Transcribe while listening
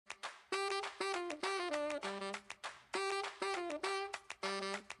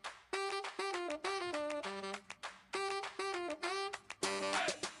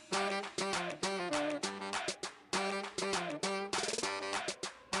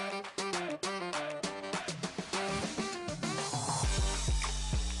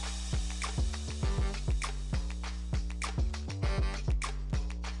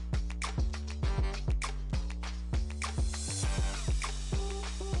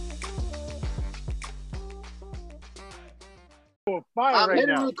on fire I'm right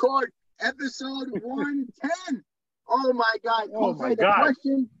hitting now. record episode 110. Oh my God. Oh my God.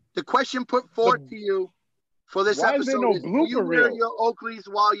 The question put forth to you for this Why is there episode no is, do blooper you wear reel? your Oakleys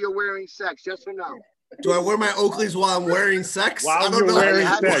while you're wearing sex? Yes or no? Do I wear my Oakleys while I'm wearing sex? I While don't you're know. wearing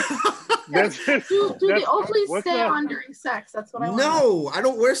sex. Do the Oakleys what's stay that? on during sex? That's what I want. No, I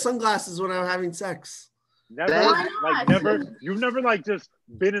don't wear sunglasses when I'm having sex. Never, Why like not? never. You've never like just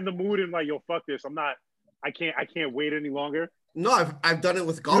been in the mood and like, yo, fuck this. I can't wait any longer. No, I've done it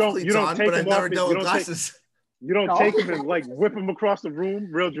with golf cleats on, but I've never done with glasses. You don't take them and like whip them across the room,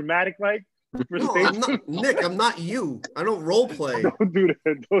 real dramatic, like. No, I'm not, Nick. I'm not you. I don't role play. Don't do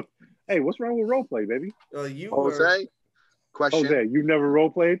that. Hey, what's wrong with role play, baby? Jose, question. Jose, you've never role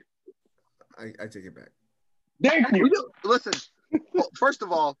played? I take it back. Thank you. Listen, first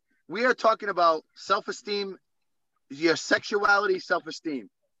of all, we are talking about self-esteem, your sexuality, self-esteem.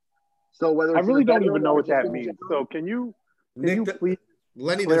 So whether I it's really in the don't even bedroom know or what that just in means. general, So can you Nick, please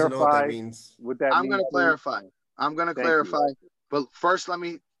Lenny doesn't know what that means. what that I'm means? going to clarify. Thank you. But first, let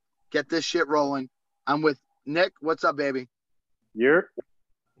me get this shit rolling. I'm with Nick. What's up, baby? You're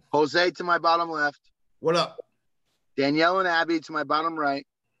Jose to my bottom left. What up? Danielle and Abby to my bottom right.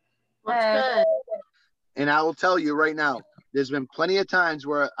 What's good? And I will tell you right now, there's been plenty of times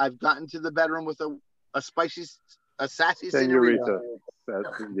where I've gotten to the bedroom with a sassy senorita.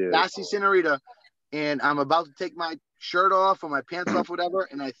 Sassy senorita. And I'm about to take my shirt off or my pants off, whatever.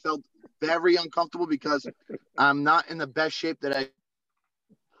 And I felt very uncomfortable because I'm not in the best shape that I.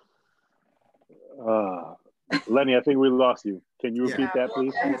 Lenny, I think we lost you. Can you repeat that,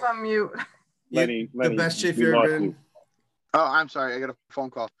 please? He's on mute. Lenny, The best shape we you've ever lost been. you. Oh, I'm sorry. I got a phone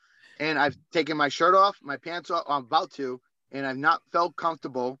call. And I've taken my shirt off, my pants off. I'm about to. And I've not felt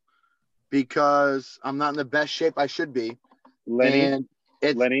comfortable because I'm not in the best shape I should be. Lenny,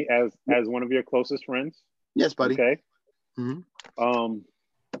 as one of your closest friends. Yes, buddy. Okay. Mm-hmm.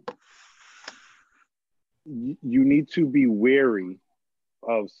 You need to be wary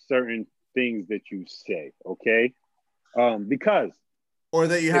of certain things that you say, okay? Because or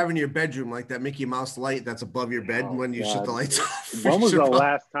that you have in your bedroom, like that Mickey Mouse light that's above your bed when you shut the lights off. When was the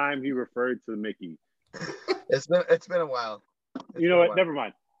last time he referred to Mickey? It's been a while. You know what? Never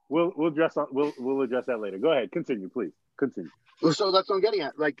mind. We'll address that later. Go ahead. Continue, please. Continue. So that's what I'm getting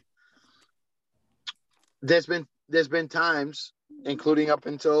at. Like, there's been times, including up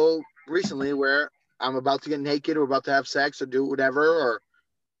until recently, where I'm about to get naked or about to have sex or do whatever, or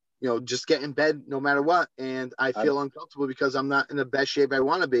just get in bed no matter what, and I feel uncomfortable because I'm not in the best shape I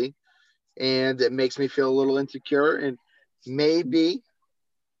want to be, and it makes me feel a little insecure, and maybe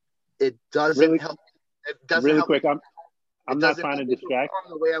it doesn't help. It doesn't really help quick. I'm not trying to distract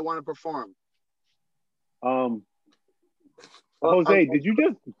the way I want to perform. Jose, did you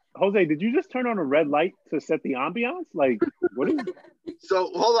just turn on a red light to set the ambiance? Like, what is? So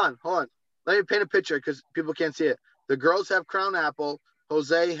hold on. Let me paint a picture because people can't see it. The girls have Crown Apple.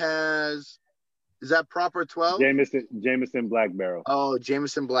 Jose has, is that proper 12? Jameson Black Barrel. Oh,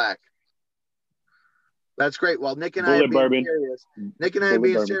 Jameson Black. That's great. Well, Nick and I are being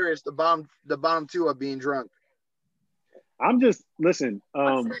serious. The bottom two are being drunk. I'm just listen.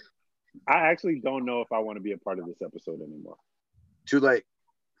 I actually don't know if I want to be a part of this episode anymore. Too late.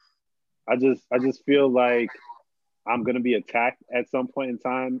 I just feel like I'm gonna be attacked at some point in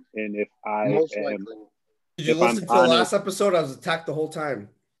time, and if I Most am. likely. Did you listen to the last episode? I was attacked the whole time.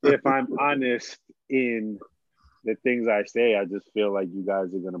 If I'm honest in the things I say, I just feel like you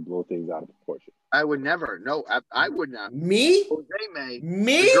guys are going to blow things out of proportion. I would never. No, I would not. Me? Jose may.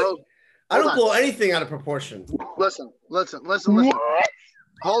 Me? I don't blow anything out of proportion. Listen.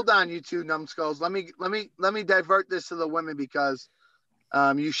 Hold on, you two numbskulls. Let me divert this to the women because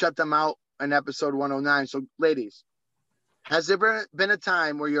you shut them out in episode 109. So, ladies, has there been a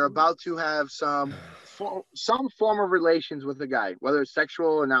time where you're about to have some form of relations with a guy, whether it's sexual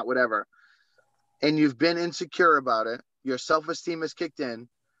or not, whatever, and you've been insecure about it, your self-esteem has kicked in,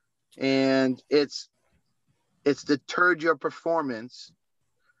 and it's deterred your performance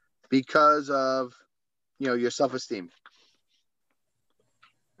because of your self-esteem?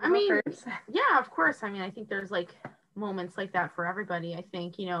 I mean, yeah, of course. I mean, I think there's like moments like that for everybody. I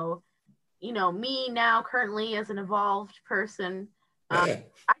think me now currently as an evolved person.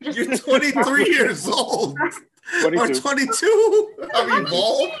 You're 23 years old. 22. Or 22? I'm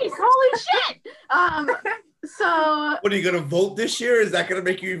evolved. Geez, holy shit. So what are you gonna vote this year? Is that gonna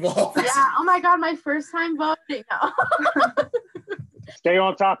make you evolve? Yeah. Oh my god, my first time voting. Stay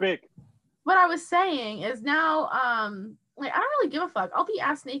on topic. What I was saying is now, I don't really give a fuck. I'll be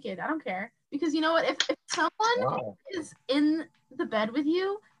ass naked. I don't care because you know what? If someone is in the bed with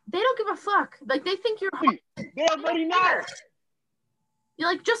you, they don't give a fuck. Like they think you're. They already know. Be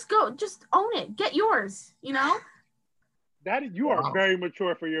like, just go, just own it, get yours. You know. You are very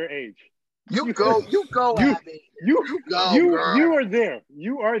mature for your age. You go, Abby. You go, girl. You are there.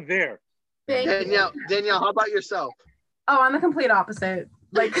 You are there. Danielle, how about yourself? Oh, I'm the complete opposite.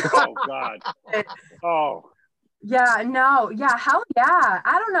 Like, oh God. Oh. Yeah, no, yeah, hell yeah.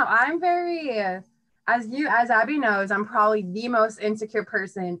 I don't know. I'm very, as Abby knows, I'm probably the most insecure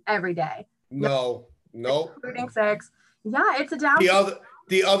person every day. No, including sex. Yeah, it's a down.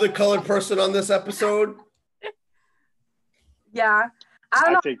 The other colored person on this episode. Yeah, I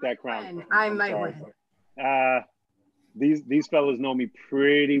don't know. take that crown. I might win. These fellas know me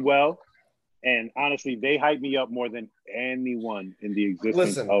pretty well, and honestly, they hype me up more than anyone in the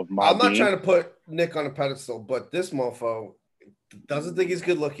existence of my I'm not being. trying to put Nick on a pedestal, but this mofo doesn't think he's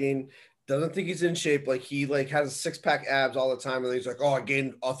good looking, doesn't think he's in shape. Like he has 6-pack abs all the time, and he's like, "Oh, I've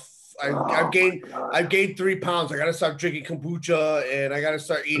gained 3 pounds. I gotta start drinking kombucha, and I gotta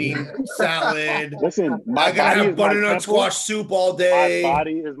start eating salad. Listen, I gotta have butternut squash soup all day. My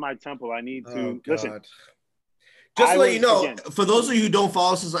body is my temple. I need to listen." Just to let you know, for those of you who don't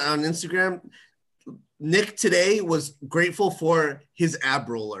follow us on Instagram, Nick today was grateful for his ab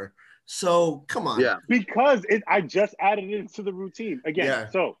roller. So come on. Yeah. Because I just added it into the routine again. Yeah.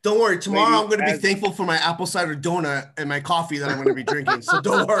 So don't worry. Tomorrow I'm going to be thankful for my apple cider donut and my coffee that I'm going to be drinking. So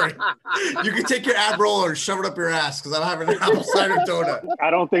don't worry. You can take your ab roller and shove it up your ass because I'm having an apple cider donut.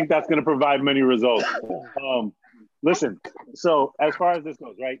 I don't think that's going to provide many results. Listen, so as far as this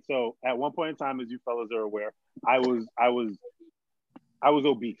goes, right? So at one point in time, as you fellas are aware, I was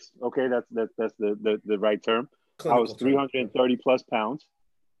obese. Okay, that's the right term. Clinical I was 330 plus pounds.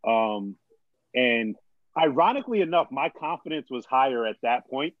 And ironically enough, my confidence was higher at that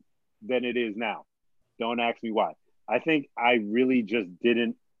point than it is now. Don't ask me why. I think I really just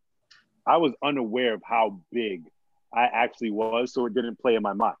I was unaware of how big I actually was, so it didn't play in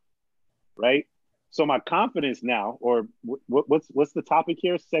my mind, right? So my confidence now, or what's the topic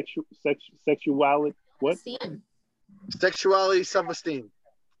here? Sexuality, what? Esteem. Sexuality, self-esteem.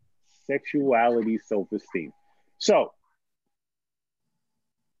 Sexuality, self-esteem. So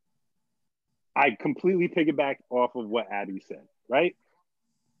I completely piggyback off of what Abby said, right?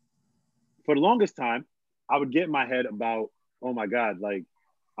 For the longest time, I would get in my head about, oh my God, like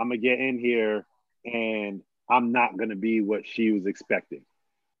I'm gonna get in here and I'm not gonna be what she was expecting.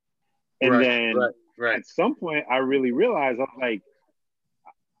 And then at some point, I really realized I'm like,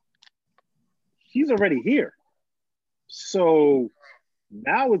 she's already here. So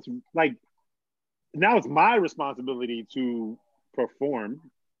now it's my responsibility to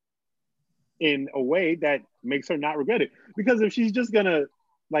perform in a way that makes her not regret it. Because if she's just gonna,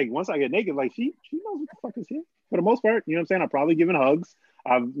 like, once I get naked, like she knows what the fuck is here. For the most part, you know what I'm saying? I'm probably giving hugs.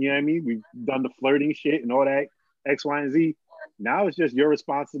 You know what I mean? We've done the flirting shit and all that, X, Y, and Z. Now it's just your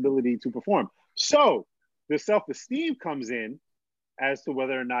responsibility to perform. So the self-esteem comes in as to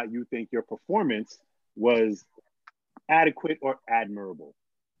whether or not you think your performance was adequate or admirable.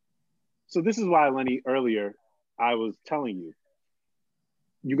 So this is why, Lenny, earlier I was telling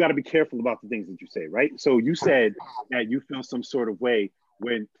you got to be careful about the things that you say, right? So you said that you feel some sort of way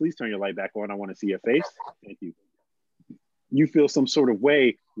when, please turn your light back on. I want to see your face. Thank you. You feel some sort of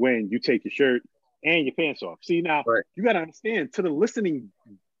way when you take your shirt and your pants off. See, now you got to understand, to the listening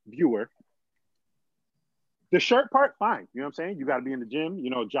viewer, the shirt part, fine. You know what I'm saying? You got to be in the gym.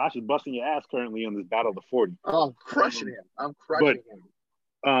 You know, Josh is busting your ass currently on this Battle of the 40. Oh, I'm crushing him. I'm crushing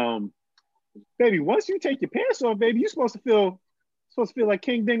him. Baby, once you take your pants off, baby, you're supposed to feel like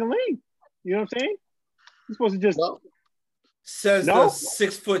King Ding-a-ling. You know what I'm saying? You're supposed to just says the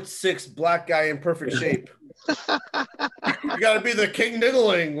 6'6" black guy in perfect shape. You got to be the King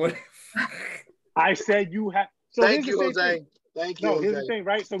Ding-a-ling. I said you have. So thank you, Jose. Thank you. No, here's the thing,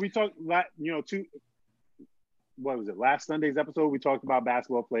 right? So we talked, what was it? Last Sunday's episode, we talked about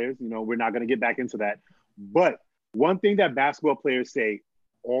basketball players. You know, we're not going to get back into that. But one thing that basketball players say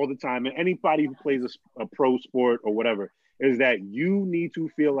all the time, and anybody who plays a pro sport or whatever, is that you need to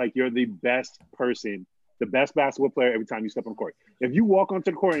feel like you're the best person, the best basketball player every time you step on court. If you walk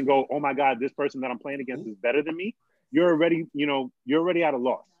onto the court and go, oh my God, this person that I'm playing against is better than me, you're already at a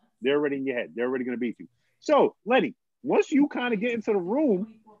loss. They're already in your head. They're already going to beat you. So, Lenny, once you kind of get into the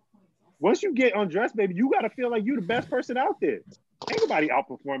room, once you get undressed, baby, you got to feel like you're the best person out there. Ain't nobody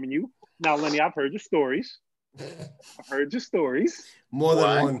outperforming you. Now, Lenny, I've heard your stories. More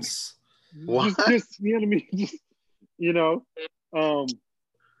than once. Just you know what I mean? Just, you know.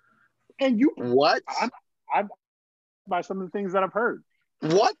 And you. What? I'm by some of the things that I've heard.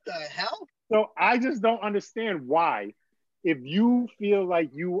 What the hell? So I just don't understand why, if you feel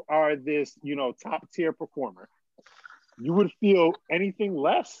like you are this, top tier performer, you would feel anything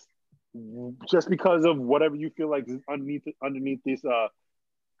less just because of whatever you feel like is underneath this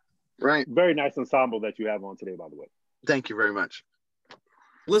Right. very nice ensemble that you have on today, by the way. Thank you very much.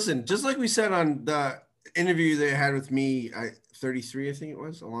 Listen, just like we said on the interview they had with me, 33, I think it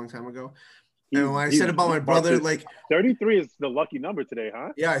was, a long time ago. And when I said about my brother, like 33 is the lucky number today, huh?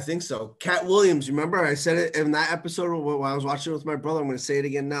 Yeah, I think so. Cat Williams, remember I said it in that episode when I was watching it with my brother. I'm going to say it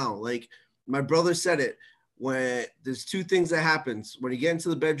again now. Like my brother said it, when there's two things that happens. When you get into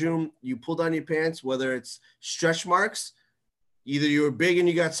the bedroom, you pull down your pants, whether it's stretch marks, either you were big and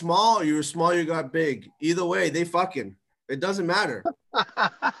you got small, or you were small, you got big. Either way, they fucking. It doesn't matter.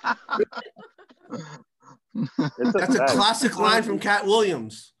 That's a classic line from Cat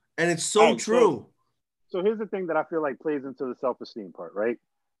Williams, and it's so true. So here's the thing that I feel like plays into the self-esteem part, right?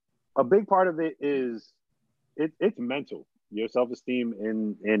 A big part of it is it's mental. Your self-esteem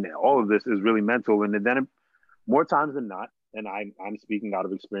in all of this is really mental, and then more times than not, and I'm speaking out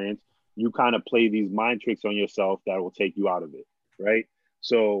of experience, you kind of play these mind tricks on yourself that will take you out of it, right?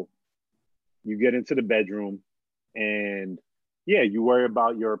 So you get into the bedroom, and yeah, you worry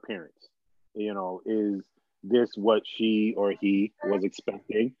about your appearance. You know, is this what she or he was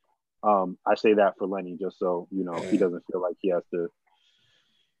expecting? I say that for Lenny, just so you know he doesn't feel like he has to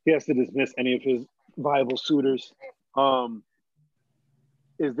dismiss any of his viable suitors.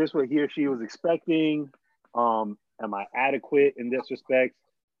 Is this what he or she was expecting? Am I adequate in this respect?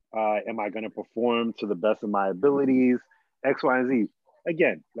 Am I going to perform to the best of my abilities? X, Y, and Z.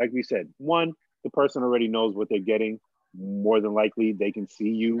 Again, like we said, one, the person already knows what they're getting. More than likely, they can see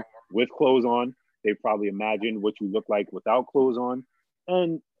you with clothes on. They probably imagine what you look like without clothes on,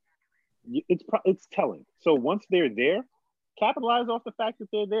 and it's telling. So once they're there, capitalize off the fact that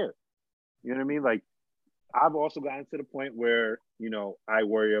they're there. You know what I mean? Like, I've also gotten to the point where, you know, I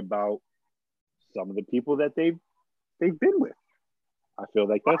worry about some of the people that they've been with. I feel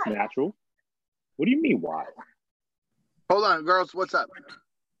like that's natural. What do you mean, why? Hold on, girls. What's up?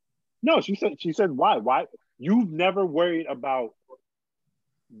 No, she said why? Why? You've never worried about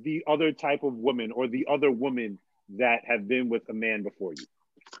the other type of woman or the other women that have been with a man before you.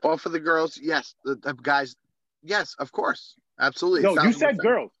 All for the girls, yes. The guys, yes, of course. Absolutely. No, you said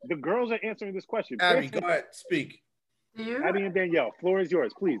girls. The girls are answering this question. Abby, go ahead, speak. Abby and Danielle, floor is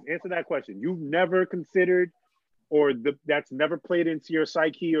yours. Please answer that question. You've never considered, or that's never played into your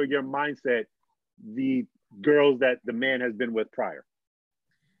psyche or your mindset, the girls that the man has been with prior.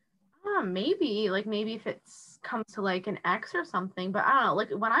 Maybe if it's comes to like an ex or something, but I don't know. Like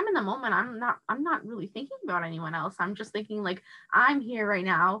when I'm in the moment, I'm not really thinking about anyone else. I'm just thinking like I'm here right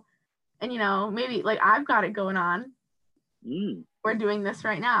now, and you know maybe like I've got it going on. We're doing this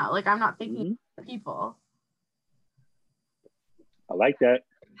right now. Like I'm not thinking of people. I like that.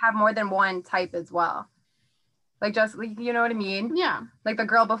 Have more than one type as well. Like just like, you know what I mean? Yeah. Like the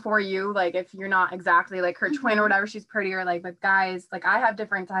girl before you, like if you're not exactly like her twin or whatever, she's prettier. Like with guys, like I have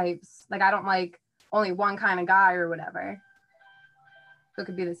different types. Like I don't like only one kind of guy or whatever. So it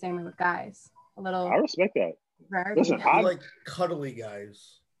could be the same with guys. A little. I respect that. Rarity. Listen, I like cuddly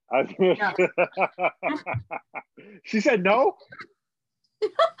guys. Yeah. She said no.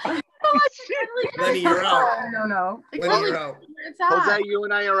 Lenny, you're out. No. Lenny, you're out. Jose, you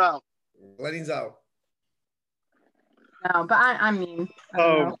and I are out. Lenny's out. No, but I mean, I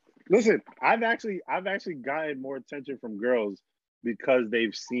don't know. Listen, I've actually gotten more attention from girls because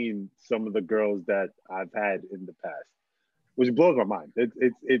they've seen some of the girls that I've had in the past, which blows my mind.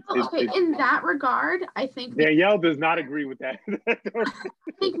 It's in that regard, I think Danielle does not agree with that. I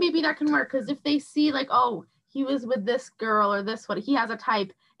think maybe that can work because if they see like, oh, he was with this girl or this one, he has a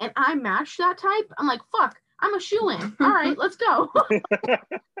type, and I match that type, I'm like, fuck, I'm a shoo-in. All right, let's go.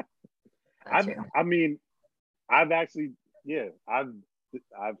 I mean, I've actually, yeah, I've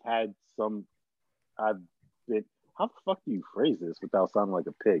had some. I've been. How the fuck do you phrase this without sounding like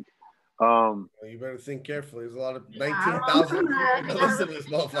a pig? Well, you better think carefully. There's a lot of 19,000 people that listen to this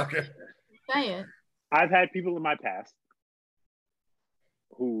motherfucker. Say it. I've had people in my past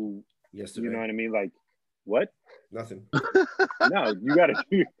who, Yesterday. you know what I mean? Like, what? Nothing. No, you gotta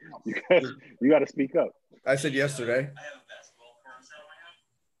speak up. I said yesterday.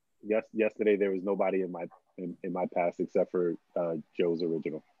 Yes, yesterday there was nobody in my past except for Joe's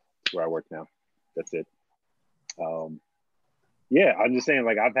original, where I work now. That's it. Yeah, I'm just saying,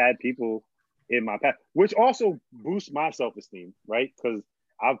 like, I've had people in my past, which also boosts my self-esteem, right? Because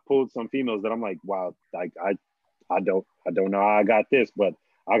I've pulled some females that I'm like, wow, like I don't know how I got this, but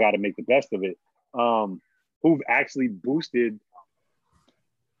I got to make the best of it. Who've actually boosted,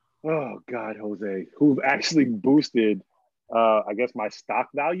 oh God, Jose, who've actually boosted, I guess, my stock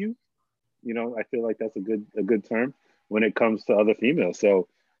value. You know, I feel like that's a good term. when it comes to other females. So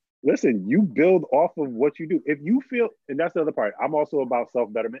listen, you build off of what you do. If you feel, and that's the other part, I'm also about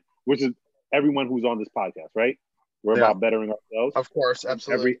self-betterment, which is everyone who's on this podcast, right? We're about bettering ourselves. Of course,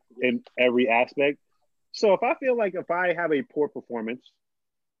 absolutely. In every aspect. So if I feel like if I have a poor performance,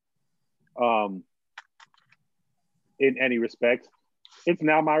 in any respect, it's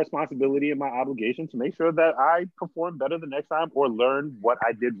now my responsibility and my obligation to make sure that I perform better the next time, or learn what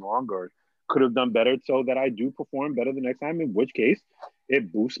I did wrong or could have done better, so that I do perform better the next time, in which case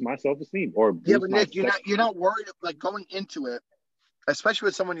it boosts my self-esteem. Or but Nick, you're not worried, like, going into it, especially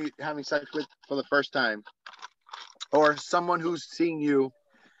with someone you're having sex with for the first time, or someone who's seeing you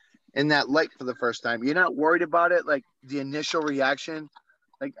in that light for the first time. You're not worried about it, like the initial reaction,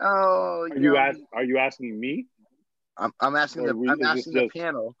 like, oh, are you asking me? I'm asking the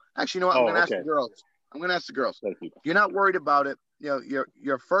panel. Actually, you know what? I'm going to ask the girls. You're not worried about it. You know,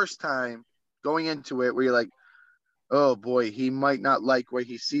 your first time going into it, where you're like, oh boy, he might not like what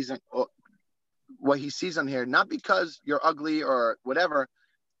he sees on here, not because you're ugly or whatever,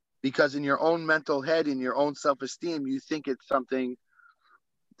 because in your own mental head, in your own self-esteem, you think it's something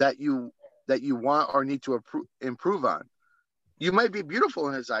that you want or need to improve on. You might be beautiful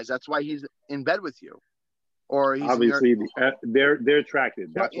in his eyes. That's why he's in bed with you. Or he's obviously they're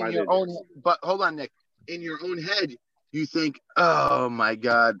attracted. That's why they're But hold on, Nick. In your own head, you think, oh my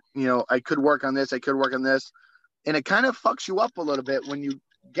God, you know, I could work on this. And it kind of fucks you up a little bit when you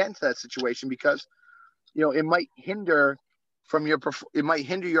get into that situation, because, you know, it might hinder your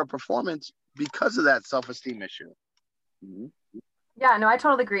performance because of that self-esteem issue. Mm-hmm. Yeah, no, I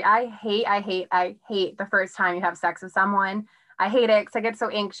totally agree. I hate the first time you have sex with someone. I hate it because I get so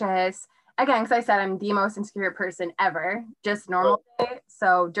anxious. Again, because I said I'm the most insecure person ever, just normal day.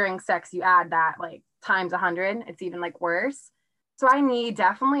 So during sex, you add that like times 100. It's even like worse. So I need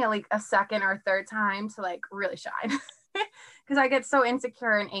definitely like a second or third time to like really shine, because I get so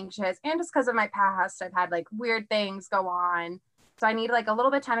insecure and anxious, and just because of my past, I've had like weird things go on. So I need like a little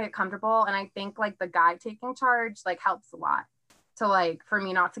bit of time to get comfortable. And I think like the guy taking charge like helps a lot. So like for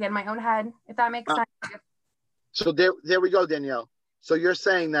me not to get in my own head, if that makes sense. So there we go, Danielle. So you're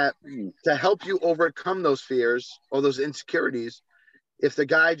saying that to help you overcome those fears or those insecurities, if the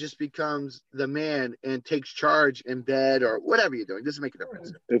guy just becomes the man and takes charge in bed or whatever you're doing, doesn't make a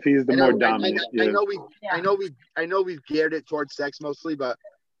difference. If he's the more dominant, I know we've geared it towards sex mostly, but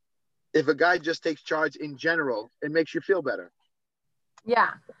if a guy just takes charge in general, it makes you feel better. Yeah,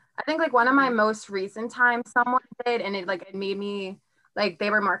 I think like one of my most recent times someone did, and it made me like,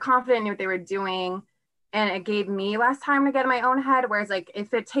 they were more confident in what they were doing. And it gave me less time to get in my own head. Whereas like,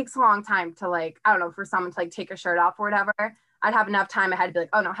 if it takes a long time to like, I don't know, for someone to like take a shirt off or whatever, I'd have enough time ahead to be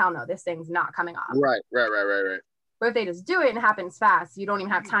like, oh no, hell no, this thing's not coming off. Right. But if they just do it and it happens fast, you don't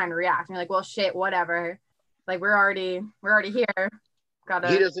even have time to react. And you're like, well, shit, whatever. Like we're already here.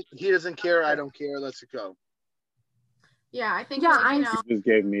 He doesn't care. I don't care. Let's go. Yeah, I think. Yeah, I know. You just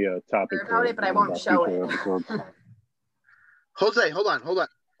gave me a topic about it, but I won't show it. Jose, hold on.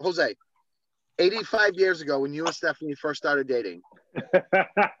 Jose, 85 years ago, when you and Stephanie first started dating,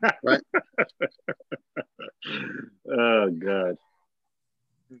 right? Oh God!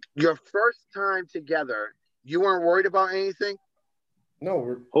 Your first time together, you weren't worried about anything?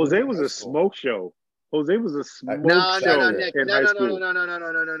 No, Jose was a smoke show. Jose was a smoke show. No, Nick.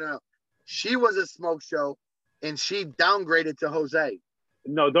 No. She was a smoke show, and she downgraded to Jose.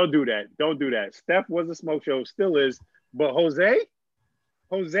 No, don't do that. Steph was a smoke show, still is, but Jose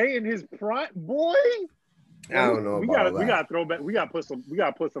in his prime, boy. I don't know. We got throwback. We got put some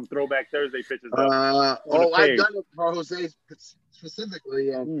throwback Thursday pictures up. I've done it for Jose specifically.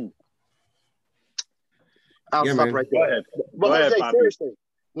 And I'll stop man. right there. Go ahead, Jose, seriously,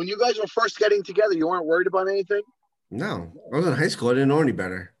 when you guys were first getting together, you weren't worried about anything? No, I was in high school. I didn't know any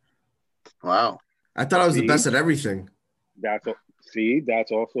better. Wow. I thought I was the best at everything. That's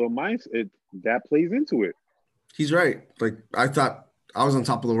also a mindset that plays into it. He's right. Like, I thought I was on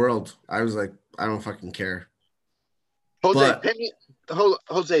top of the world. I was like, I don't fucking care.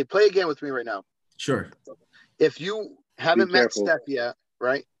 Jose, play again with me right now. Sure. If you haven't met Steph yet,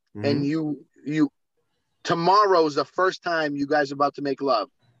 right? Mm-hmm. And you tomorrow is the first time you guys are about to make love.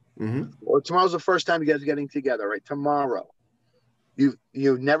 Mm-hmm. Or tomorrow's the first time you guys are getting together, right? Tomorrow. You've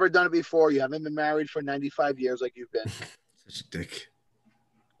never done it before. You haven't been married for 95 years like you've been. Such a dick.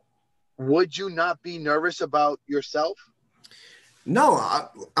 Would you not be nervous about yourself? No,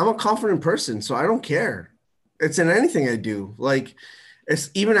 I'm a confident person, so I don't care. It's in anything I do. Like,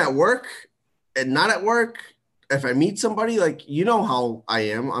 it's even at work and not at work. If I meet somebody, like, you know how I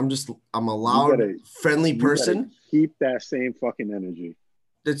am. I'm a loud, friendly person. Keep that same fucking energy.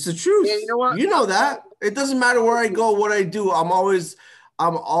 That's the truth. Yeah, you know what? You know that. It doesn't matter where I go, what I do. I'm always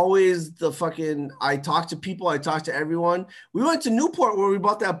the fucking, I talk to people. I talk to everyone. We went to Newport where we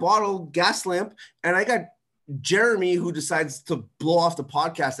bought that bottle gas lamp, and I got Jeremy, who decides to blow off the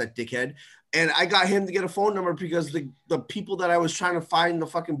podcast, that dickhead. And I got him to get a phone number because the people that I was trying to find the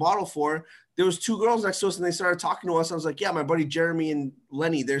fucking bottle for, there was 2 girls next to us and they started talking to us. I was like, yeah, my buddy Jeremy and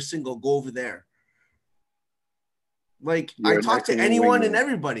Lenny, they're single. Go over there. Like, I talk to anyone and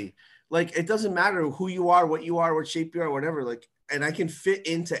everybody. Like, it doesn't matter who you are, what shape you are, whatever. Like, and I can fit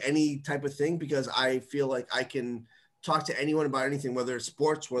into any type of thing because I feel like I can talk to anyone about anything, whether it's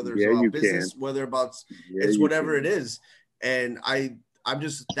sports, whether it's about business, whether about it's whatever it is. And I'm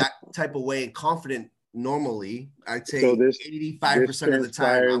just that type of way and confident normally. I'd say 85% of the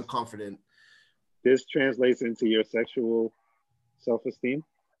time I'm confident. This translates into your sexual self-esteem?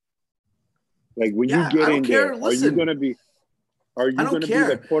 Like when you get in there, are you gonna be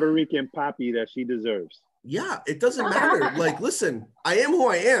the Puerto Rican poppy that she deserves? Yeah, it doesn't matter. Like, listen, I am who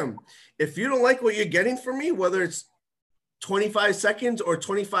I am. If you don't like what you're getting from me, whether it's 25 seconds or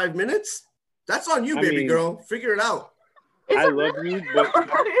 25 minutes, that's on you, baby girl. Figure it out. I love you, but is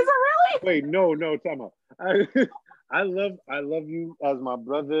it really? Wait, no, time out. I love you as my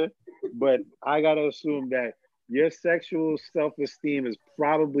brother, but I gotta assume that your sexual self-esteem is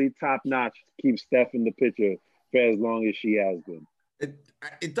probably top notch to keep Steph in the picture for as long as she has been.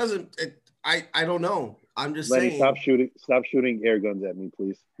 It doesn't. I don't know. I'm just Lenny, saying. Stop shooting air guns at me,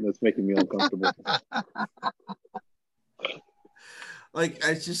 please. That's making me uncomfortable. Like,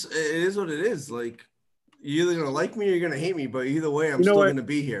 it is what it is. Like, you're either gonna like me or you're gonna hate me, but either way, I'm still gonna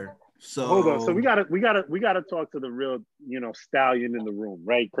be here. So hold on. So we gotta talk to the real, stallion in the room,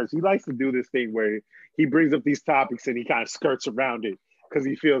 right? Because he likes to do this thing where he brings up these topics and he kind of skirts around it because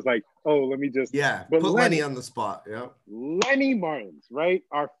he feels like, oh, let me just But put Lenny on the spot. Yeah, Lenny Martins, right?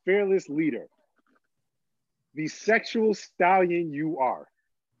 Our fearless leader, the sexual stallion you are.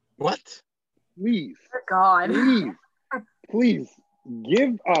 What? Please, God, please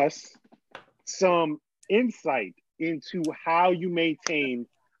give us some insight into how you maintain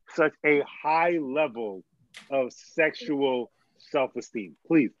such a high level of sexual self-esteem.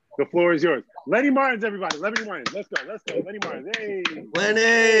 Please, the floor is yours. Lenny Martins, everybody. Lenny Martins. Let's go. Lenny Martins. Hey.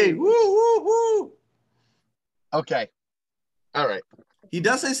 Lenny. Woo, woo, woo. Okay. All right. He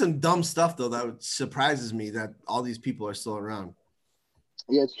does say some dumb stuff, though, that surprises me that all these people are still around.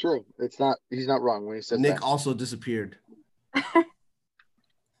 Yeah, it's true. He's not wrong when he says Nick that. also disappeared. I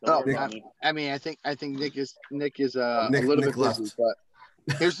think Nick is a little bit busy, but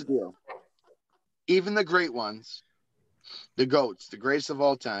here's the deal. Even the great ones, the GOATs, the greatest of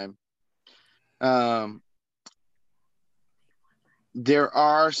all time, there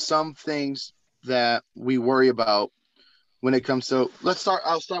are some things that we worry about when it comes to,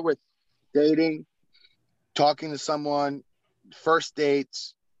 I'll start with dating, talking to someone, first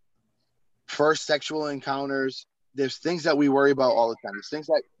dates, first sexual encounters. There's things that we worry about all the time. There's things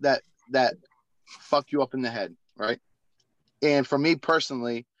that fuck you up in the head, right? And for me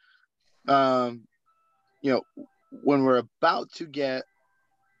personally, when we're about to get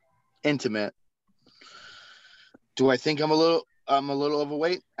intimate, do I think I'm a little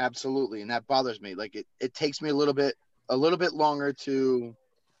overweight? Absolutely, and that bothers me. Like it takes me a little bit longer to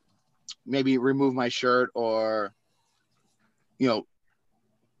maybe remove my shirt or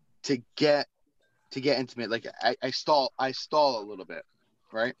to get intimate. Like I stall a little bit,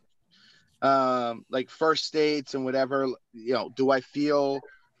 right? Like first dates and whatever, do I feel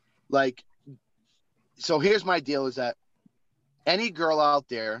like, so here's my deal is that any girl out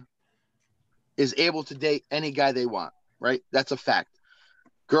there is able to date any guy they want, right? That's a fact.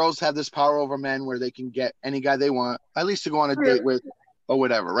 Girls have this power over men where they can get any guy they want, at least to go on a date with or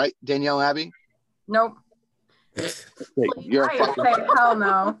whatever, right? Danielle, Abby? Nope. You're a fucking hell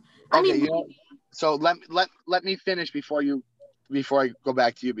no. Okay, so let me finish before I go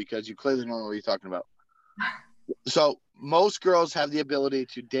back to you, because you clearly don't know what you're talking about. So most girls have the ability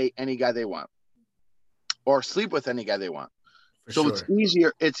to date any guy they want or sleep with any guy they want. So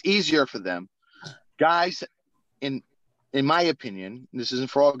it's easier for them. Guys, in my opinion, this isn't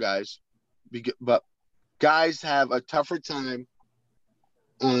for all guys, but guys have a tougher time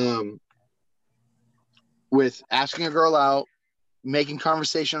with asking a girl out, making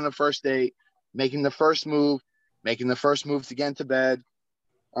conversation on the first date, making the first move to get into bed.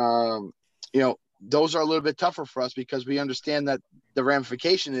 Those are a little bit tougher for us because we understand that the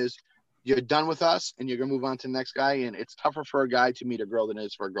ramification is you're done with us and you're going to move on to the next guy. And it's tougher for a guy to meet a girl than it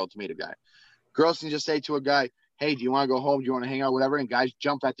is for a girl to meet a guy. Girls can just say to a guy, hey, do you want to go home? Do you want to hang out? Whatever. And guys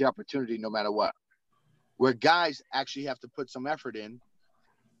jump at the opportunity no matter what. Where guys actually have to put some effort in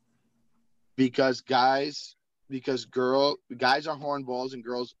because guys are hornballs and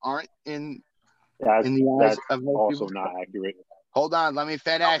girls aren't in That's, the eyes that's of most also people. not accurate. Hold on, let me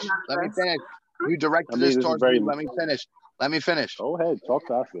finish. You directed this this is towards very. me. Let me finish. Go ahead, talk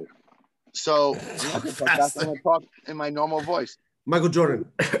faster. So Talk I'm faster. gonna talk in my normal voice. Michael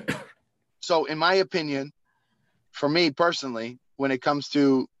Jordan. So in my opinion, for me personally, when it comes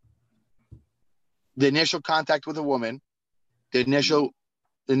to the initial contact with a woman, the initial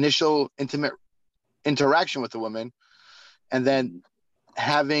intimate interaction with a woman, and then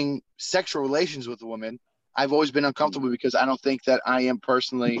having sexual relations with a woman, I've always been uncomfortable because I don't think that I am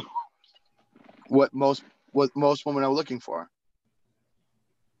personally what most women are looking for.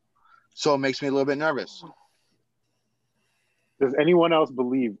 So it makes me a little bit nervous. Does anyone else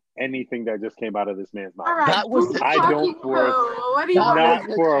believe anything that just came out of this man's mouth? All right, That was I don't for what do you want not me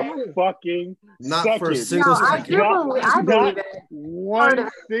to for say? a fucking Not second. for a single No, I second. do believe. I believe it. One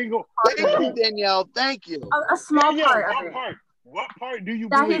single. Thank you, Danielle. Thank you. A small Yeah, part of what it. part? What part do you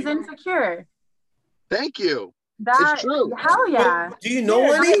That believe? he's insecure. Thank you. That It's true. hell yeah. But do you know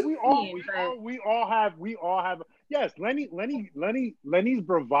Yeah, Lenny? we all have. Yes, Lenny's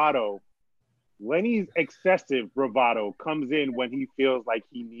bravado. Lenny's excessive bravado comes in when he feels like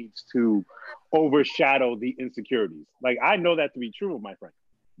he needs to overshadow the insecurities. Like, I know that to be true, my friend.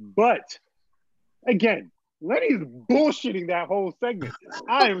 But again, Lenny's bullshitting that whole segment.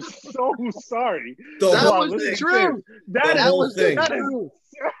 I am so sorry. The That whole was thing. true. That The is whole thing. that is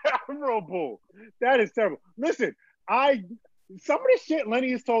terrible. That is terrible. Listen, some of the shit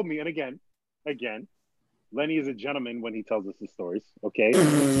Lenny has told me, and again, Lenny is a gentleman when he tells us his stories. Okay,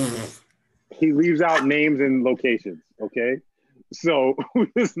 he leaves out names and locations. Okay, so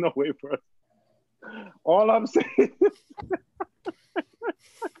there's no way for us. All I'm saying,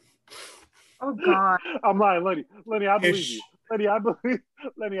 Oh God. I'm lying, Lenny. I believe you. Lenny, I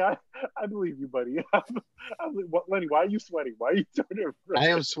believe you, buddy. Lenny, why are you sweating? Why are you turning red? I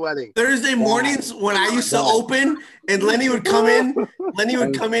am sweating. Thursday mornings when I used to open and Lenny would come in,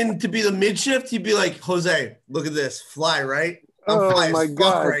 to be the mid shift. He'd be like, Jose, look at this. Fly, right? I'm fly as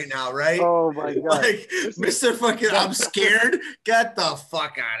fuck right now, right? Oh my God. Like, Mr. Fucking, I'm scared. Get the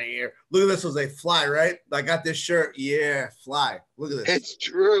fuck out of here. Look at this, Jose. Fly, right? I got this shirt. Yeah, fly. Look at this. It's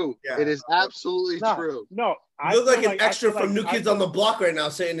true. Yeah. It is absolutely true. No, You look like an extra from New Kids on the Block right now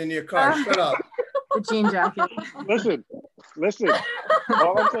sitting in your car. Shut up. The jean jacket. Listen.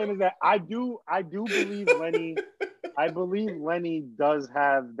 All I'm saying is that I do believe Lenny. I believe Lenny does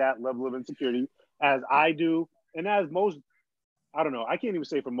have that level of insecurity, as I do, and as most. I don't know. I can't even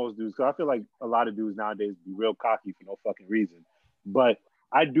say for most dudes, because I feel like a lot of dudes nowadays be real cocky for no fucking reason. But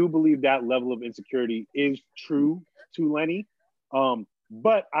I do believe that level of insecurity is true to Lenny.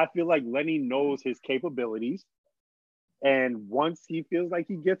 But I feel like Lenny knows his capabilities. And once he feels like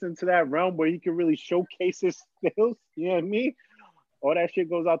he gets into that realm where he can really showcase his skills, you know what I mean? All that shit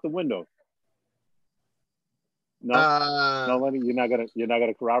goes out the window. No, Lenny, you're not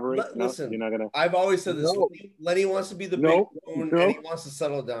gonna corroborate. Listen, you're not gonna. I've always said this. No. Lenny wants to be the big spoon and he wants to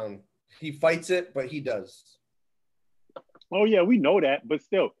settle down. He fights it, but he does. Oh yeah, we know that, but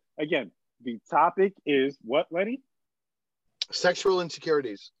still, again, the topic is what, Lenny? Sexual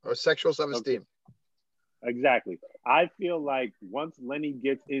insecurities or sexual self-esteem. Exactly. I feel like once Lenny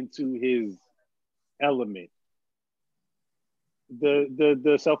gets into his element,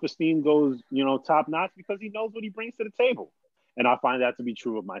 the self-esteem goes, top notch, because he knows what he brings to the table. And I find that to be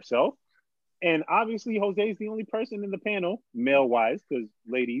true of myself. And obviously, Jose is the only person in the panel, male-wise, because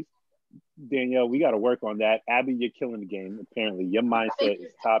ladies, Danielle, we got to work on that. Abby, you're killing the game. Apparently, your mindset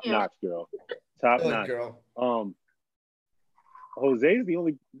is top notch, girl. Top notch. Girl. Jose is the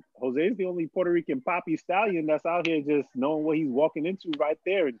only Puerto Rican poppy stallion that's out here just knowing what he's walking into right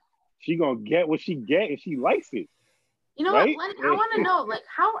there, and she gonna get what she get, and she likes it. You know right? what, Lenny? I want to know, like,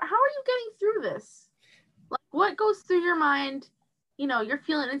 how are you getting through this? Like, what goes through your mind? You're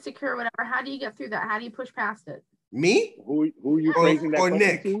feeling insecure or whatever. How do you get through that? How do you push past it? Me? Who are you phrasing that or question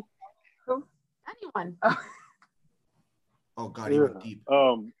Nick? to? Who? Anyone. Oh God, he went deep.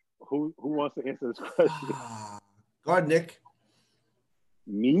 Who wants to answer this question? Go ahead, Nick.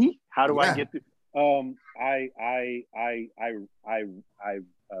 Me? How do I get through?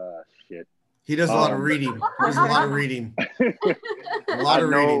 Shit. He does a lot of reading. He does a lot of reading. A lot of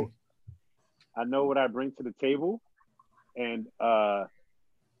reading. I know what I bring to the table, and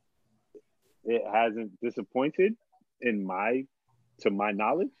it hasn't disappointed to my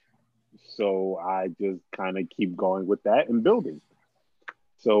knowledge. So I just kind of keep going with that and building.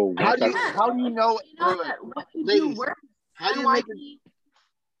 So how do you know? What you Ladies, do work. how do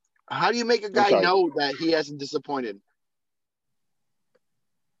you make a guy know that he hasn't disappointed?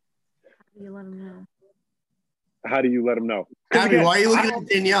 You let him know. How do you let them know? Abby, Again, why are you looking at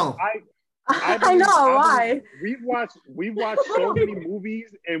Danielle? I know why. We've watched so many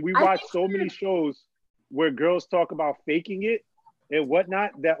movies and we watched so many shows where girls talk about faking it and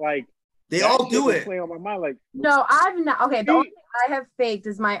whatnot that like they all do it. Play on my mind like no, I've not. Okay, the only thing I have faked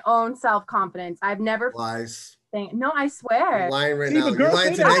is my own self-confidence. I've never lies. No, I swear. You're lying right See, now. the girl You're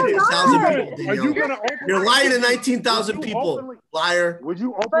lying to say that. 19,000 people. Are Danielle. you gonna You're lying to 19,000 people. Liar. Would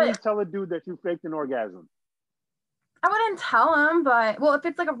you openly tell a dude that you faked an orgasm? I wouldn't tell him, but well, if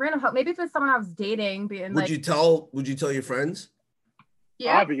it's like a random, maybe if it's someone I was dating, being Would like, you tell your friends?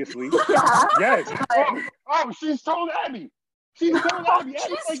 Yeah. Obviously. Yeah. Yes. Oh, she's told Abby. She's told Abby.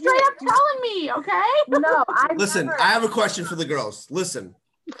 She's like, straight up telling me, okay? No, Listen, I have a question for the girls. Listen,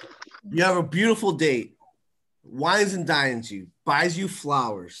 you have a beautiful date, wines and dines you, buys you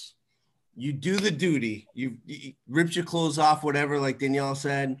flowers. You do the duty. You rips your clothes off, whatever, like Danielle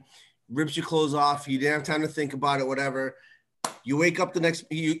said. Rips your clothes off. You didn't have time to think about it, whatever. You wake up the next,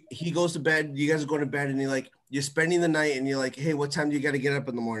 he goes to bed. You guys are going to bed, and you're spending the night, and you're like, hey, what time do you got to get up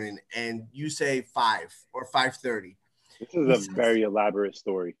in the morning? And you say 5 or 5:30. This is a very elaborate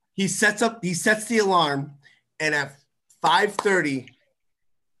story. He sets the alarm, and at 5:30,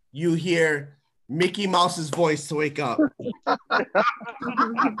 you hear Mickey Mouse's voice to wake up.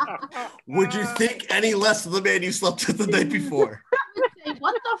 Would you think any less of the man you slept with the night before?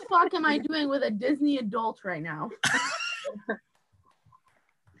 What the fuck am I doing with a Disney adult right now?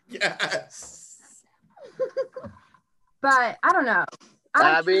 Yes. But I don't know.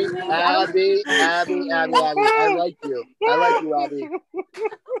 Abby, I like you. I like you, Abby.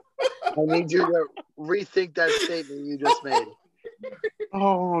 I need you to rethink that statement you just made.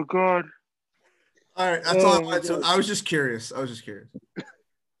 Oh my God. All right, that's all I wanted to. I was just curious.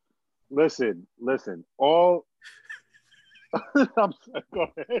 Listen. All. I'm sorry, go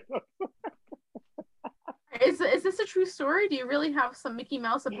ahead. Is this a true story? Do you really have some Mickey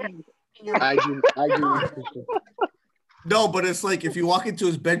Mouse apparently? I do. No, but it's like if you walk into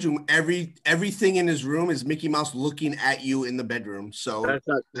his bedroom, everything in his room is Mickey Mouse looking at you in the bedroom. So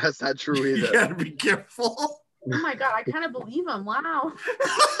that's not true either. You gotta be careful. Oh my God, I kind of believe him. Wow.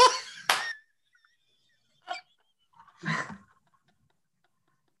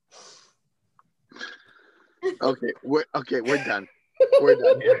 Okay, we're done. We're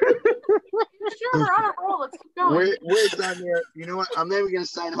done here. Sure, we're on a roll. Let's keep going. We're done here. You know what? I'm never gonna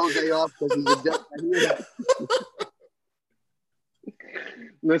sign Jose off because he's a deaf.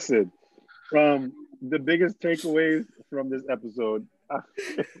 Listen, from the biggest takeaways from this episode,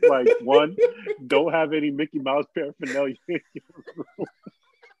 like one, don't have any Mickey Mouse paraphernalia in your room.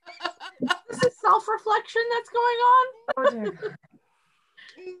 This is self-reflection that's going on. Oh, dear.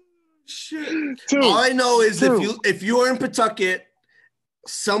 Shit. Two, all I know is if you are in Pawtucket,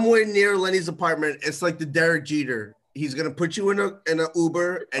 somewhere near Lenny's apartment, it's like the Derek Jeter. He's gonna put you in a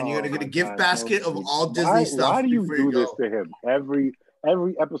Uber, and you're gonna get a gift basket of all Disney stuff. Why do you do this to him? Every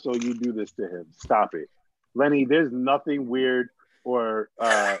episode you do this to him. Stop it, Lenny. There's nothing weird or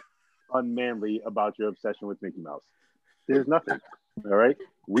unmanly about your obsession with Mickey Mouse. There's nothing. All right,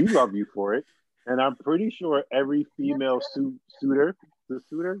 we love you for it, and I'm pretty sure every female suitor. The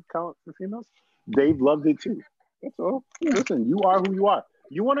suitor count for females? They've loved it too. That's all. Listen, you are who you are.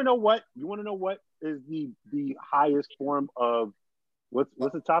 You want to know what? You want to know what is the highest form of what's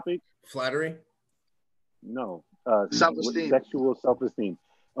the topic? Flattery? No. Self-esteem. Sexual self-esteem.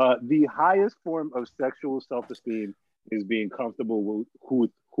 The highest form of sexual self-esteem is being comfortable with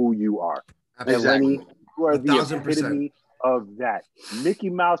who you are. Exactly. And Lenny, you are the 1,000%. epitome of that. Mickey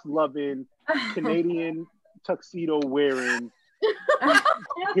Mouse loving, Canadian tuxedo wearing,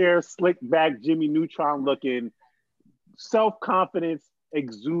 hair slick back, Jimmy Neutron looking, self-confidence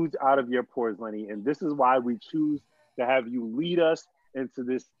exudes out of your pores, Lenny. And this is why we choose to have you lead us into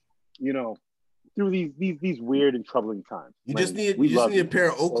this, through these weird and troubling times. You Lenny, just need a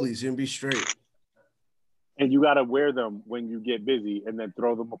pair of Oakleys and be straight. And you got to wear them when you get busy and then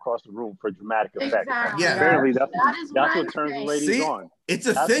throw them across the room for dramatic effect. Exactly. Yeah. Apparently that's what what turns the ladies See? on. It's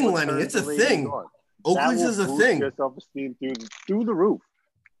a thing, Lenny. It's a thing. Oakley's is a thing. Your self-esteem through the roof.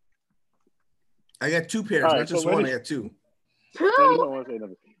 I got 2 pairs, All right, not just one. I got 2. You don't want to say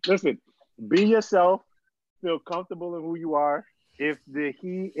nothing. Listen, be yourself. Feel comfortable in who you are. If the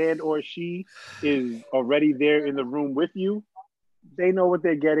he and or she is already there in the room with you, they know what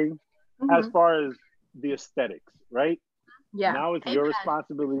they're getting as far as the aesthetics, right? Yeah. Now it's your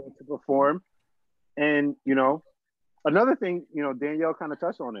responsibility to perform. And, another thing, Danielle kind of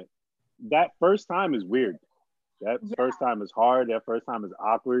touched on it. That first time is weird. First time is hard. That first time is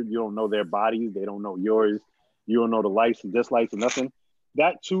awkward. You don't know their bodies. They don't know yours. You don't know the likes and dislikes and nothing.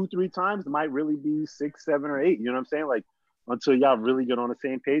 that 2-3 times might really be 6, 7, or 8. You know what I'm saying? Like until y'all really get on the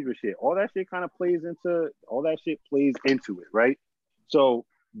same page with shit. All that shit plays into it, right? So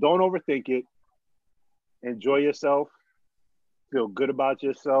don't overthink it. Enjoy yourself. Feel good about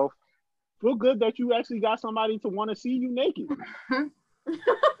yourself. Feel good that you actually got somebody to want to see you naked.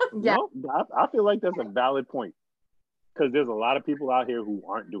 Yeah. No, I feel like that's a valid point because there's a lot of people out here who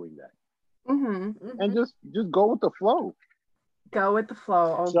aren't doing that. And just go with the flow. Go with the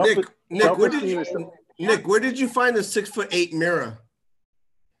flow. Okay. Nick, where did you find the 6'8" mirror?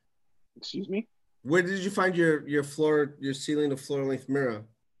 Excuse me? Where did you find your ceiling to floor length mirror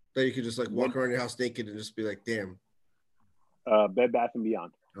that you could just like walk around your house naked and just be like, damn? Bed Bath and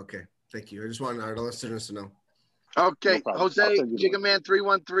Beyond. Okay, thank you. I just wanted our listeners to know. Okay, No Jose, Jiggaman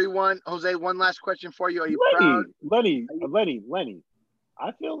 3131. Jose, one last question for you. Are you proud? Lenny.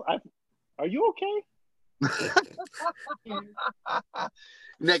 Are you okay?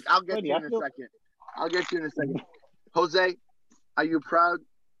 Nick, I'll get you in a second. I'll get you in a second. Jose, are you proud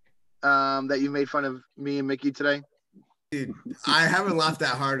that you made fun of me and Mickey today? Dude, I haven't laughed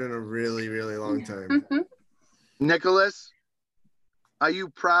that hard in a really, really long time. Nicholas, are you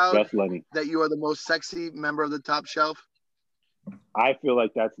proud Yes, Lenny. that you are the most sexy member of the Top Shelf? I feel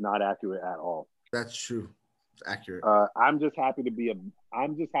like that's not accurate at all. That's true. It's accurate. I'm just happy to be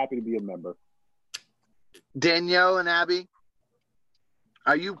a member. Danielle and Abby,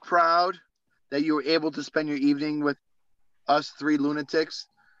 are you proud that you were able to spend your evening with us 3 lunatics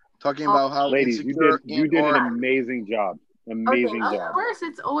talking about how ladies, you did an amazing job. Amazing job. Of course,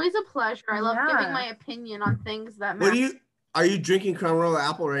 it's always a pleasure. I love giving my opinion on things that matter. Are you drinking Crown Royal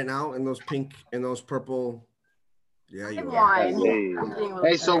Apple right now in those pink and those purple? Yeah, you are.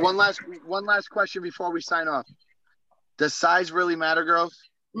 Hey, so one last question before we sign off. Does size really matter, girls?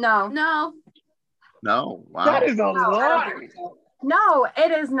 No. No. Wow. That is a lie. No,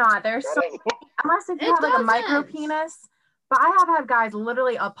 it is not. There's so unless if you have like a micro penis. But I have had guys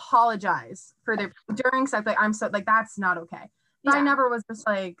literally apologize for their during sex. Like I'm so like that's not okay. But I never was just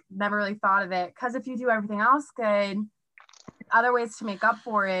like never really thought of it because if you do everything else good, other ways to make up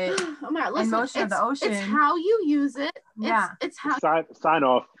for it. Oh my, listen, motion of the ocean. It's how you use it. It's how. Sign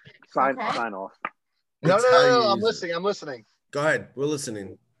off. Sign off. No. I'm listening. Go ahead. We're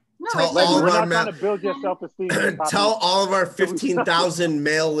listening. No, we're not trying to build your self-esteem. Tell all of our 15,000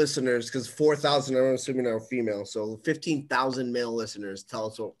 male listeners, because 4,000 I'm assuming are female. So 15,000 male listeners. Tell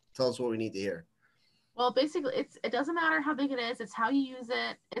us what we need to hear. Well, basically, it doesn't matter how big it is. It's how you use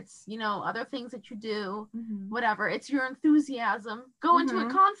it. It's, other things that you do, whatever. It's your enthusiasm. Go into it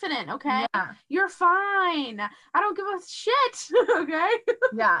confident, okay? Yeah. You're fine. I don't give a shit, okay?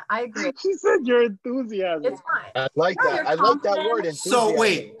 Yeah, I agree. She said your enthusiasm. It's fine. I like that. I like that word,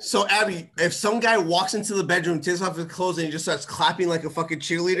 enthusiasm. So Abby, if some guy walks into the bedroom, takes off his clothes, and he just starts clapping like a fucking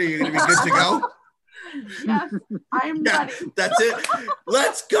cheerleader, you're going to be good to go? Yes, I'm ready. That's it.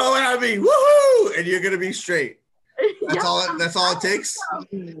 Let's go, Abby. Woohoo! And you're gonna be straight. That's all. That's all it takes.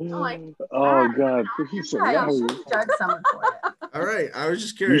 Oh God! Judge someone for it. All right, I was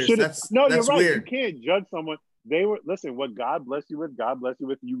just curious. That's you're right. Weird. You can't judge someone. Listen. What God bless you with, God bless you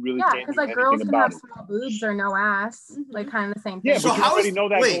with. You really can't. Because like girls can have small boobs or no ass, like kind of the same thing. Yeah, but you already know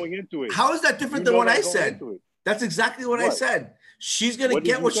that going into it. How is that different than what I said? That's exactly what I said. She's going to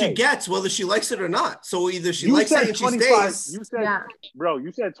get what she gets, whether she likes it or not. So either she likes it and she stays. Bro,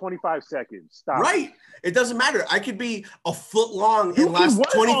 you said 25 seconds. Stop. Right. It doesn't matter. I could be a foot long and last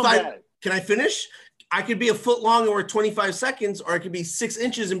 25. Can I finish? I could be a foot long and we're 25 seconds, or I could be 6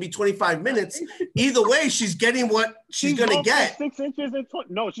 inches and be 25 minutes. Either way, she's getting what she's going to get. 6 inches and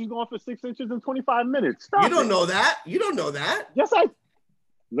she's going for 6 inches in 25 minutes. Stop. You don't know that. You don't know that. Yes,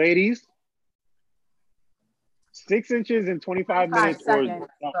 ladies. 6 inches in 25 minutes. Seconds,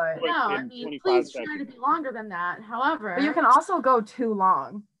 please try to be longer than that. However, but you can also go too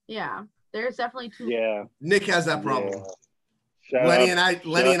long. Yeah, there's definitely too. Yeah, Nick has that problem. Yeah.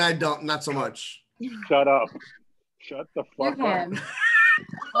 Lenny and I don't. Not so much. Shut up. Shut the fuck up.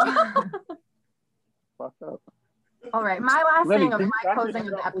 Fuck up. All right, my last thing of my closing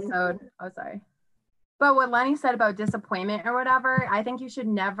of the episode. Oh, sorry. But what Lenny said about disappointment or whatever, I think you should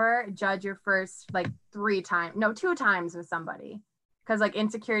never judge your first 2 times with somebody, because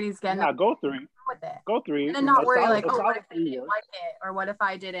insecurities get. Yeah, go 3. With it. Go 3. And then not worry what if they didn't like it, or what if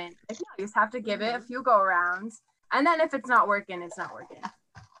I didn't. You just have to give it a few go arounds, and then if it's not working, it's not working.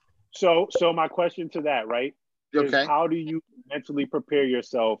 So my question to that, right? Is how do you mentally prepare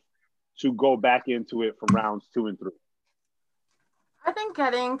yourself to go back into it from rounds 2 and 3? I think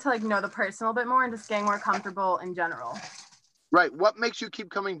getting to know the person a little bit more and just getting more comfortable in general. Right. What makes you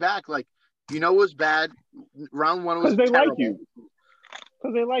keep coming back? It was bad. Round 1 was because they terrible. like you.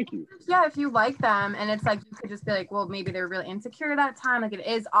 Because they like you. Yeah, if you like them, and it's like you could just be like, well, maybe they were really insecure that time. Like it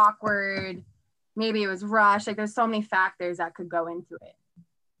is awkward. Maybe it was rushed. Like there's so many factors that could go into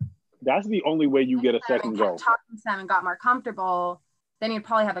it. That's the only way you get a second go. Talking to them and got more comfortable, then you'd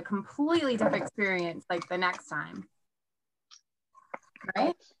probably have a completely different experience like the next time.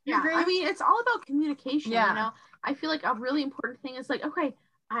 Right? Yeah, I mean, it's all about communication. Yeah. You know, I feel like a really important thing is like, okay,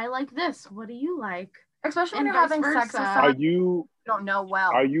 I like this. What do you like? Especially when And you're vice having sex with versa. someone Are you don't know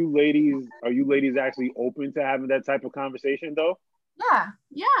well. Are you ladies actually open to having that type of conversation though? Yeah.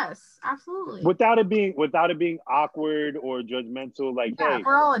 Yes, absolutely. Without it being awkward or judgmental, like, Yeah, hey,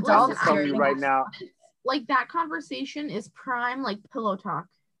 we're all adults just tell me here. right now. Like that conversation is prime, like pillow talk.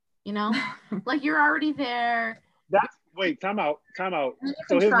 You know, like you're already there. Time out. You So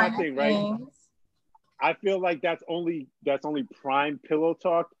can here's my try thing, right? things. I feel like that's only prime pillow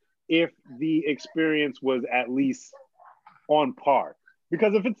talk if the experience was at least on par.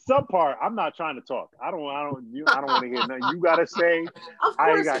 Because if it's subpar, I'm not trying to talk. I don't want to hear nothing you gotta say. Of I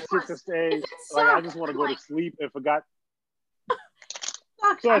course, ain't got shit to say. If it Like I sucks, just want to I'm go like, to sleep and forgot.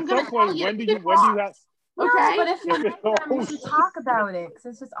 sucks, So I'm at gonna some call point, you. when do you have? No, Okay. but if you're If with it's them, you all should shit. talk about it because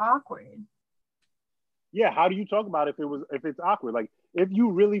it's just awkward. Yeah, how do you talk about if it's awkward? Like if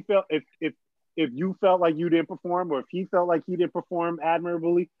you really felt if you felt like you didn't perform, or if he felt like he didn't perform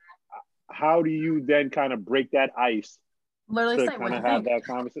admirably, how do you then kind of break that ice Literally to say, kind what of do you have think?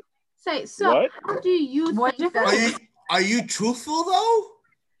 that conversation? Say, so What? how do you What think do you that? Are you truthful though?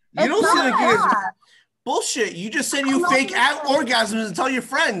 You It's don't not seem like you guys. that. Bullshit. You just said you No, fake listen. orgasms and tell your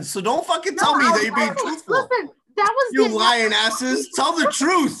friends. So don't fucking No, tell me I that you're being wasn't. truthful. Listen, that was You the lying asses. Tell the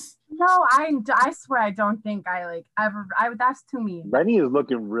truth. No, I swear I don't think I like ever. That's too mean. Lenny is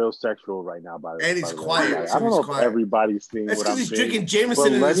looking real sexual right now. By the way, And he's by the way. quiet, Like, so I don't he's know if quiet. everybody's seeing That's what because I'm he's saying. drinking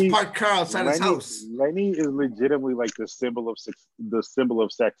Jameson in his Lenny- parked car outside his house. Lenny is legitimately like the symbol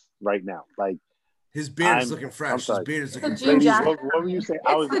of sex right now. Like His beard is I'm- looking I'm fresh. His sorry. beard is It's a looking jean fresh. ladies, jacket. what were you saying?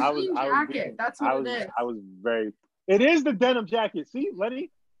 It's the jean jacket. That's what it is. I was very. It is the denim jacket. See,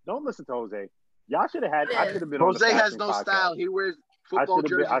 Lenny, don't listen to Jose. Y'all should have had. It I is. should have been on the Jose has fashion no podcast. style. He wears I football should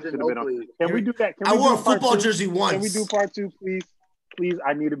have been. I jerseys should in have been on. Oakley. Can we do that? Can I we wore a do part football two? jersey once. Can we do part two, please? Please,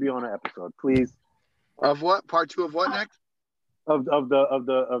 I need to be on an episode, please. Of what? Part two of what next? Of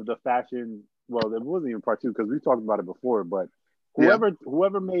the fashion. Well, it wasn't even part two because we talked about it before. But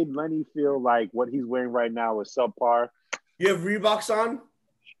whoever made Lenny feel like what he's wearing right now is subpar, You have Reeboks on?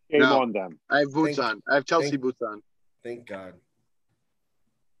 shame No. on them. I have boots Thank- on. I have Chelsea thank- boots on. Thank God.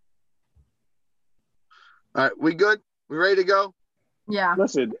 All right, we good? We ready to go? Yeah.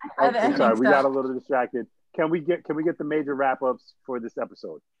 Listen, I I'm sorry, think we so. got a little distracted. Can we get the major wrap ups for this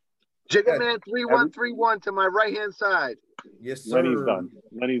episode? Jigga Man 3131 to my right hand side. Yes, sir. Lenny's done.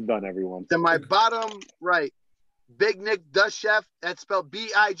 Lenny's done, everyone. To my bottom right, Big Nick the Chef. That's spelled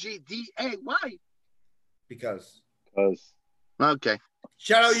Bigday. Because. Okay.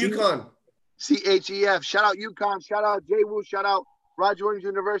 Shout out UConn. CHEF. Shout out UConn. Shout out J Wu. Shout out Roger Williams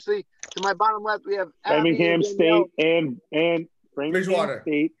University. To my bottom left, we have Framingham Abby and Danielle. State and Framingham Bridgewater.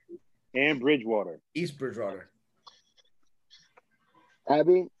 State and Bridgewater. East Bridgewater.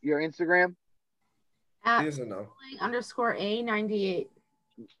 Abby, your Instagram? He At doesn't know. _A98.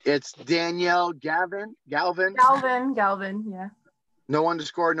 It's Danielle Galvin. Galvin. Yeah. No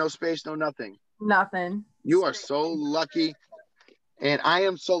underscore, no space, no nothing. Nothing. You are so lucky. And I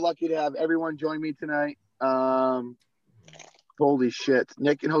am so lucky to have everyone join me tonight. Holy shit.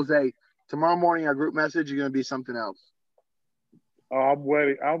 Nick and Jose, tomorrow morning our group message, you're going to be something else. Oh, I'm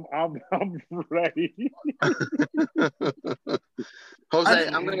ready. I'm ready. Jose,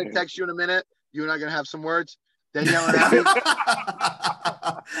 I'm going to text you in a minute. You and I are going to have some words. Danielle and Abby.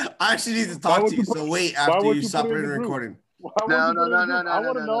 I actually need to talk to you, so wait after you stop it recording.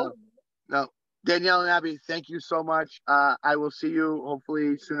 No. Danielle and Abby, thank you so much. I will see you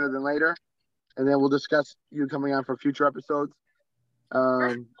hopefully sooner than later. And then we'll discuss you coming on for future episodes.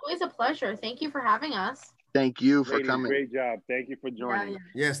 Always a pleasure. Thank you for having us. Thank you for Ladies, coming. great job. Thank you for joining.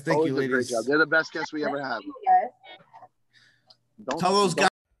 Yes, thank Always you, a great ladies. job. They're the best guests we ever have. Tell those guys.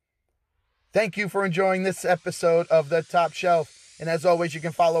 Thank you for enjoying this episode of The Top Shelf. And as always, you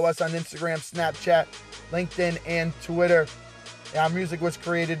can follow us on Instagram, Snapchat, LinkedIn, and Twitter. Our music was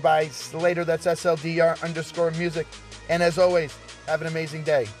created by Slater, that's SLDR_music. And as always, have an amazing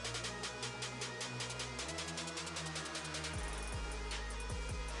day.